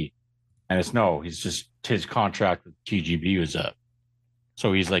PBC. And he's just, his contract with TGB was up.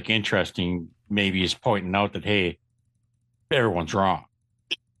 So he's interesting. Maybe he's pointing out that, hey, everyone's wrong.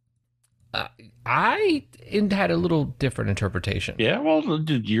 I had a little different interpretation. Yeah, well,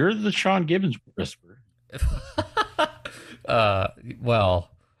 dude, you're the Sean Gibbons whisperer. I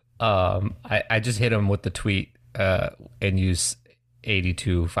just hit him with the tweet and use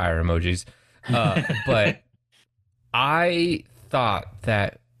 82 fire emojis. But I thought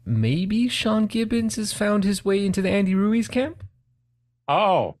that maybe Sean Gibbons has found his way into the Andy Ruiz camp.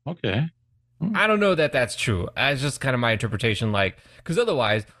 Oh, okay. I don't know that that's true. That's just kind of my interpretation. Because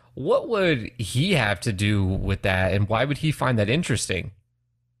otherwise, what would he have to do with that? And why would he find that interesting?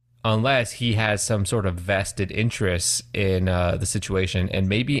 Unless he has some sort of vested interest in the situation. And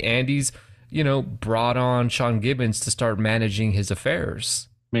maybe Andy's, brought on Sean Gibbons to start managing his affairs.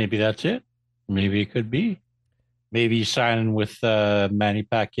 Maybe that's it. Maybe it could be. Maybe he's signing with Manny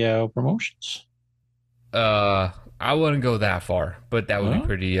Pacquiao Promotions. I wouldn't go that far, but that would be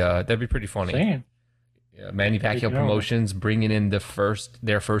pretty. That'd be pretty funny. Saying. Manny Pacquiao Promotions bringing in their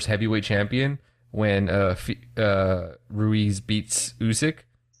first heavyweight champion when Ruiz beats Usyk.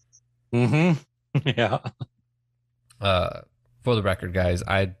 Mm-hmm. Yeah. For the record, guys,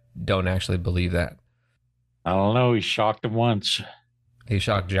 I don't actually believe that. I don't know. He shocked him once. He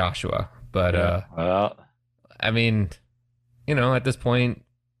shocked Joshua, but I mean, at this point,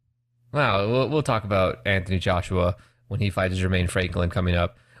 we'll talk about Anthony Joshua when he fights Jermaine Franklin coming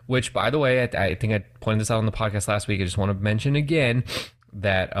up. Which, by the way, I think I pointed this out on the podcast last week. I just want to mention again,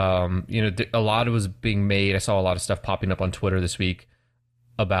 that a lot was being made. I saw a lot of stuff popping up on Twitter this week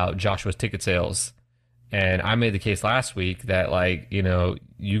about Joshua's ticket sales. And I made the case last week that, like, you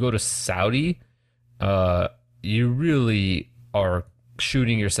go to Saudi, you really are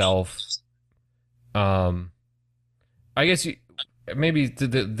shooting yourself. I guess maybe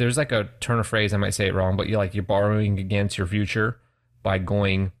there's like a turn of phrase, I might say it wrong, but you're borrowing against your future by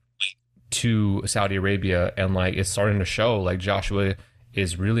going to Saudi Arabia, and like it's starting to show. Like Joshua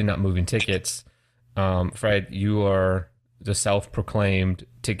is really not moving tickets. Fred, you are the self-proclaimed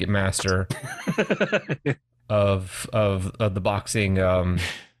ticket master of the boxing. Well,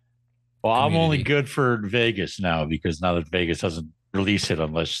 I'm only community. good for Vegas now, because now that Vegas doesn't release it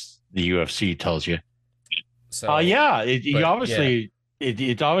unless the UFC tells you. So Yeah, it but, obviously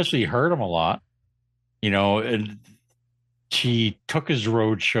it obviously hurt him a lot, and he took his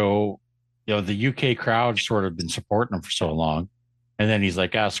road show. The UK crowd sort of been supporting him for so long, and then he's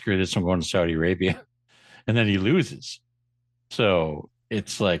like, screw this, I'm going to Saudi Arabia, and then he loses. So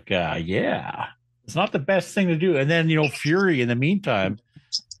it's like, it's not the best thing to do. And then Fury, in the meantime,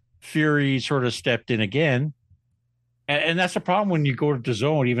 Fury sort of stepped in again. And that's the problem when you go to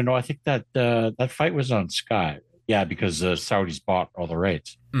DAZN, even though I think that that fight was on Sky. Yeah, because Saudis bought all the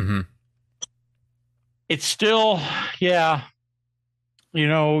rights. Mm-hmm. It's still, you're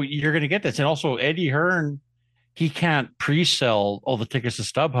going to get this. And also Eddie Hearn, he can't pre-sell all the tickets to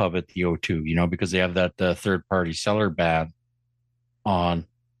StubHub at the O2, because they have that third-party seller ban on.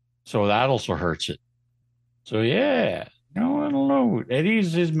 So that also hurts it. So, I don't know.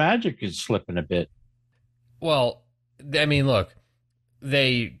 His magic is slipping a bit. Well, I mean, look,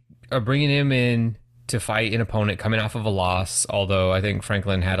 they are bringing him in to fight an opponent coming off of a loss, although I think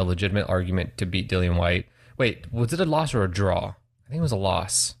Franklin had a legitimate argument to beat Dillian White. Wait, was it a loss or a draw? I think it was a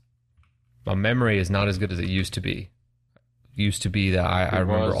loss. My memory is not as good as it used to be. It used to be that I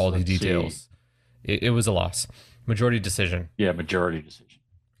remember all these details. It was a loss. Majority decision. Yeah, majority decision.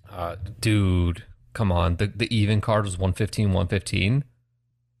 Dude, come on. The even card was 115, 115.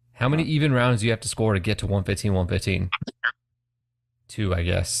 How many even rounds do you have to score to get to 115, 115? 2, I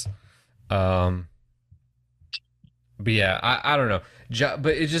guess. But yeah, I don't know.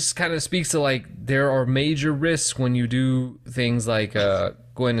 But it just kind of speaks to, like, there are major risks when you do things like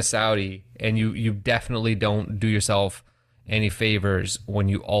going to Saudi, and you definitely don't do yourself any favors when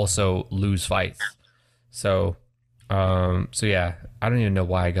you also lose fights. So yeah, I don't even know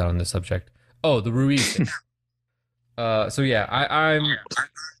why I got on this subject. Oh, the Ruiz thing. So yeah, I'm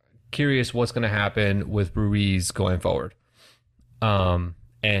curious what's going to happen with Ruiz going forward.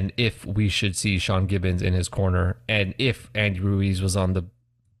 And if we should see Sean Gibbons in his corner, and if Andy Ruiz was on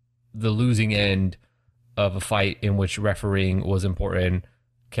the losing end of a fight in which refereeing was important.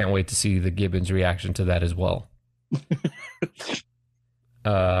 Can't wait to see the Gibbons reaction to that as well.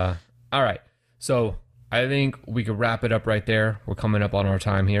 All right. So I think we could wrap it up right there. We're coming up on our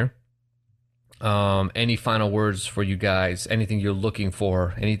time here. Any final words for you guys? Anything you're looking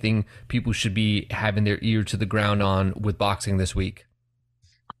for? Anything people should be having their ear to the ground on with boxing this week?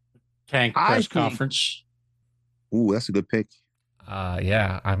 Tank press conference. Ooh, that's a good pick.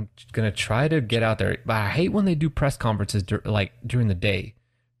 Yeah, I'm gonna try to get out there, but I hate when they do press conferences during the day.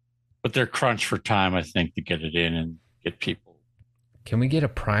 But they're crunched for time, I think, to get it in and get people. Can we get a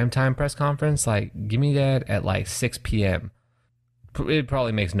primetime press conference? Like, give me that at like 6 p.m. It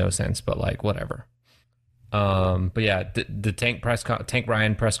probably makes no sense, but like whatever. But yeah, the Tank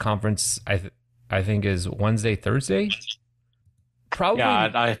Ryan press conference, I think is Wednesday, Thursday. Probably. Yeah,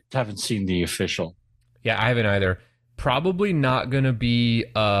 I haven't seen the official. Yeah, I haven't either. Probably not going to be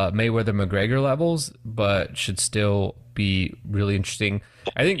Mayweather McGregor levels, but should still be really interesting.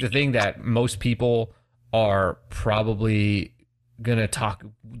 I think the thing that most people are probably going to talk,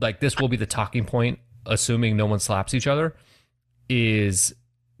 like this will be the talking point, assuming no one slaps each other, is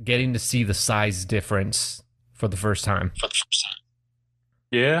getting to see the size difference for the first time.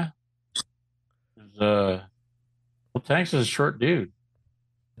 Yeah. Well, Tank's is a short dude.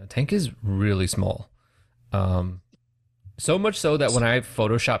 Tank is really small. So much so that when I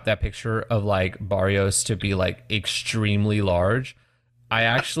photoshopped that picture of like Barrios to be like extremely large, I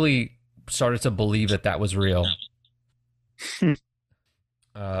actually started to believe that was real.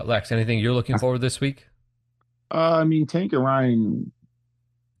 Lex, anything you're looking forward this week? I mean, Tank and Ryan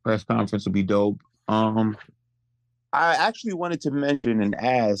press conference would be dope. I actually wanted to mention and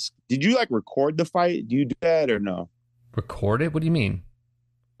ask, did you like record the fight? Do you do that or no? Record it? What do you mean?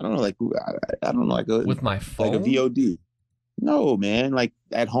 I don't know, like I don't know, like with my phone, like a VOD. No, man, like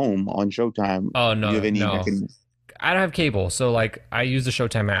at home on Showtime. Oh no, do you have any I don't have cable, so like I use the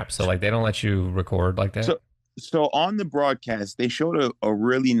Showtime app. So like they don't let you record like that. So on the broadcast, they showed a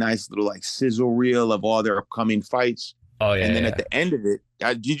really nice little like sizzle reel of all their upcoming fights. Oh yeah, And then yeah, at the end of it,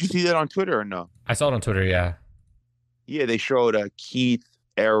 did you see that on Twitter or no? I saw it on Twitter. Yeah. Yeah, they showed Keith,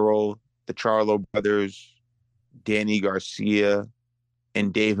 Errol, the Charlo brothers, Danny Garcia,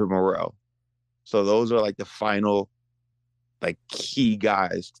 and David Morrell. So those are like the final, like key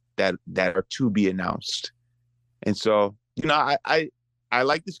guys that are to be announced. And so, I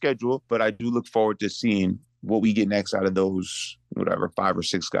like the schedule, but I do look forward to seeing what we get next out of those, whatever, 5 or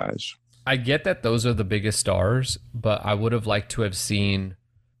 6 guys. I get that those are the biggest stars, but I would have liked to have seen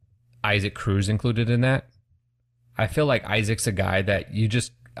Isaac Cruz included in that. I feel like Isaac's a guy that you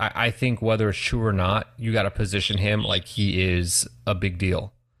just, I think whether it's true or not, you got to position him like he is a big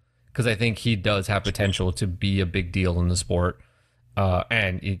deal. Because I think he does have potential to be a big deal in the sport.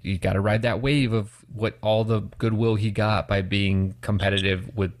 And you got to ride that wave of what all the goodwill he got by being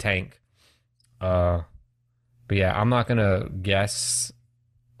competitive with Tank. But yeah, I'm not going to guess.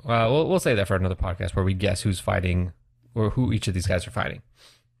 We'll say that for another podcast where we guess who's fighting or who each of these guys are fighting.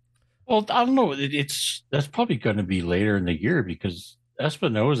 Well, I don't know. That's probably going to be later in the year because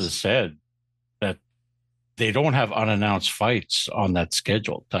Espinoza said that they don't have unannounced fights on that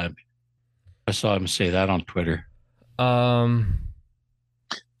scheduled time. I saw him say that on Twitter.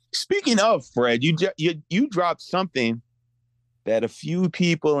 Speaking of, Fred, you dropped something that a few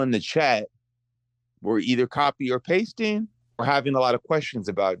people in the chat were either copy or pasting or having a lot of questions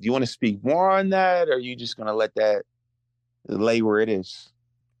about. Do you want to speak more on that, or are you just going to let that lay where it is?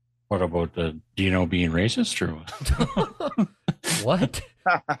 What about the Dino being racist or what? What?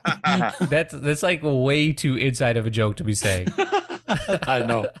 That's like way too inside of a joke to be saying. I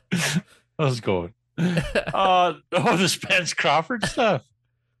know. Let's go. The Spence Crawford stuff.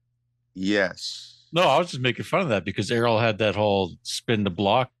 Yes. No, I was just making fun of that because Errol had that whole spin the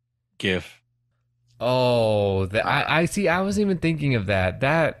block gif. Oh, I see. I wasn't even thinking of that.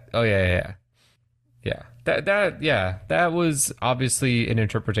 Oh yeah. That was obviously an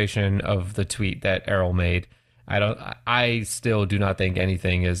interpretation of the tweet that Errol made. I still do not think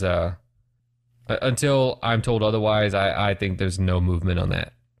anything is until I'm told otherwise. I think there's no movement on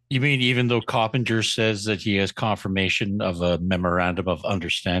that. You mean even though Coppinger says that he has confirmation of a memorandum of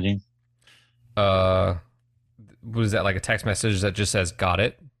understanding? Was that like a text message that just says "got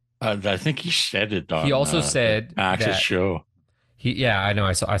it"? I think he said it on. He also said Max's show. I know.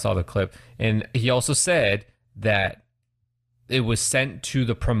 I saw the clip, and he also said that it was sent to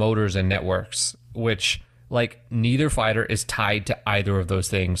the promoters and networks, which like neither fighter is tied to either of those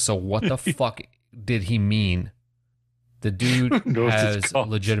things. So what the fuck did he mean? The dude has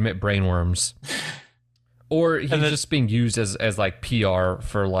legitimate brainworms, or he's just being used as like PR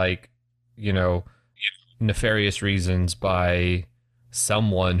for like, nefarious reasons by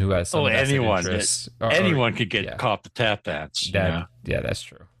someone who has some interest. Anyone could get caught the tap dance. Yeah, that's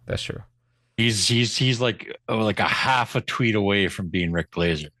true. That's true. He's like a half a tweet away from being Rick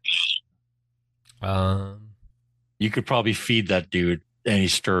Glazer. You could probably feed that dude any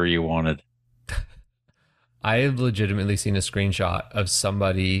story you wanted. I have legitimately seen a screenshot of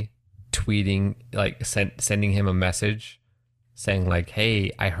somebody tweeting, like sending him a message saying like,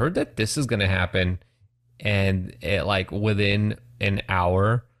 "Hey, I heard that this is going to happen." And it, like within an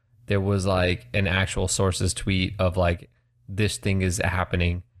hour, there was like an actual source's tweet of like, "This thing is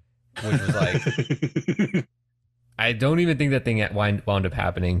happening," which was like, I don't even think that thing wound up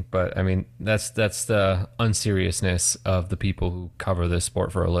happening. But I mean, that's the unseriousness of the people who cover this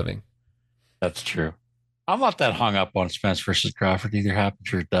sport for a living. That's true. I'm not that hung up on Spence versus Crawford. Either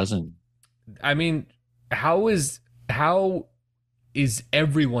happens or it doesn't. I mean, how is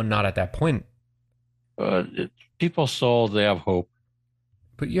everyone not at that point? People sold. They have hope.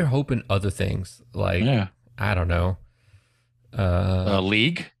 But you're hoping other things, like I don't know,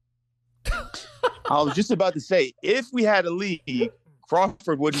 league. I was just about to say, if we had a league,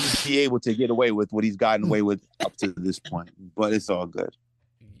 Crawford wouldn't be able to get away with what he's gotten away with up to this point. But it's all good.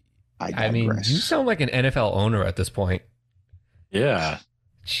 I mean, you sound like an NFL owner at this point. Yeah.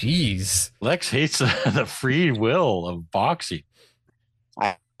 Jeez. Lex hates the free will of boxing.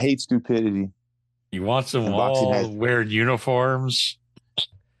 I hate stupidity. He wants them all wearing uniforms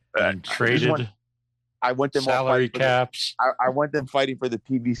and traded. I want them salary caps. I want them fighting for the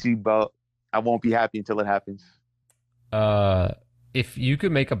PBC belt. I won't be happy until it happens. If you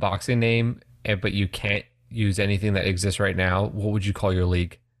could make a boxing name, but you can't use anything that exists right now, what would you call your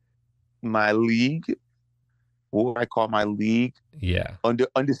league? My league? What would I call my league? Yeah.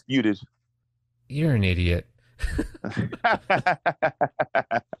 Undisputed. You're an idiot.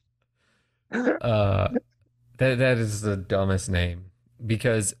 That is the dumbest name.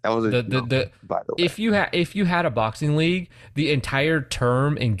 because That was a the joke, by the way. if you had a boxing league, the entire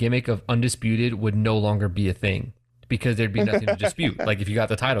term and gimmick of undisputed would no longer be a thing because there'd be nothing to dispute. Like if you got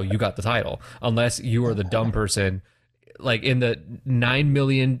the title, you got the title, unless you are the dumb person. Like in the 9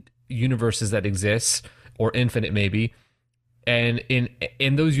 million universes that exist, or infinite maybe, and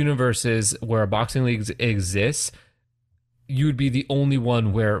in those universes where a boxing league exists, you'd be the only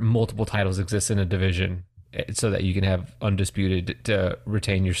one where multiple titles exist in a division, so that you can have undisputed to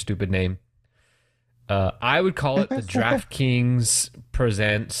retain your stupid name. I would call it the DraftKings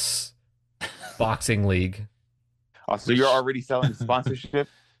presents Boxing League. Oh, so you're already selling sponsorship?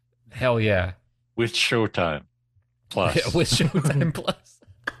 Hell yeah. With Showtime Plus. With Showtime Plus.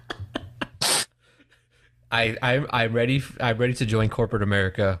 I'm ready. I'm ready to join corporate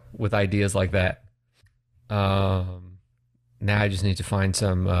America with ideas like that. Now I just need to find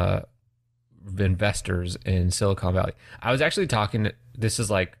some investors in Silicon Valley. I was actually talking. This is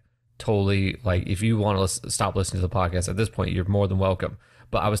like totally like, if you want to stop listening to the podcast at this point, you're more than welcome.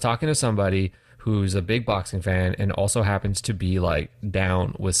 But I was talking to somebody who's a big boxing fan and also happens to be like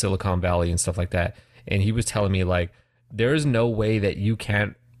down with Silicon Valley and stuff like that. And he was telling me like, there is no way that you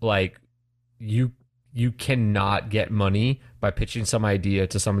can't like you cannot get money by pitching some idea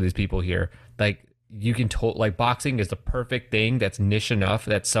to some of these people here. Like you can like boxing is the perfect thing that's niche enough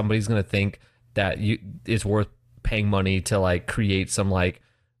that somebody's going to think that it's worth paying money to like create some like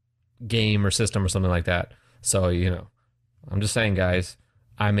game or system or something like that. So, I'm just saying, guys,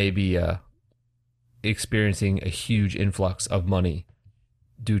 I may be experiencing a huge influx of money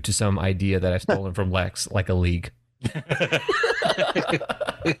due to some idea that I've stolen from Lex, like a league.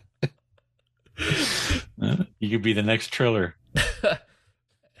 You could be the next Triller.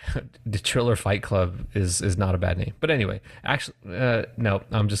 The Triller Fight Club is not a bad name. But anyway, actually, no,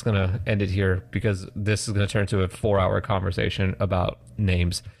 I'm just going to end it here because this is going to turn into a 4-hour conversation about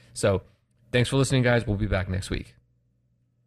names. So thanks for listening, guys. We'll be back next week.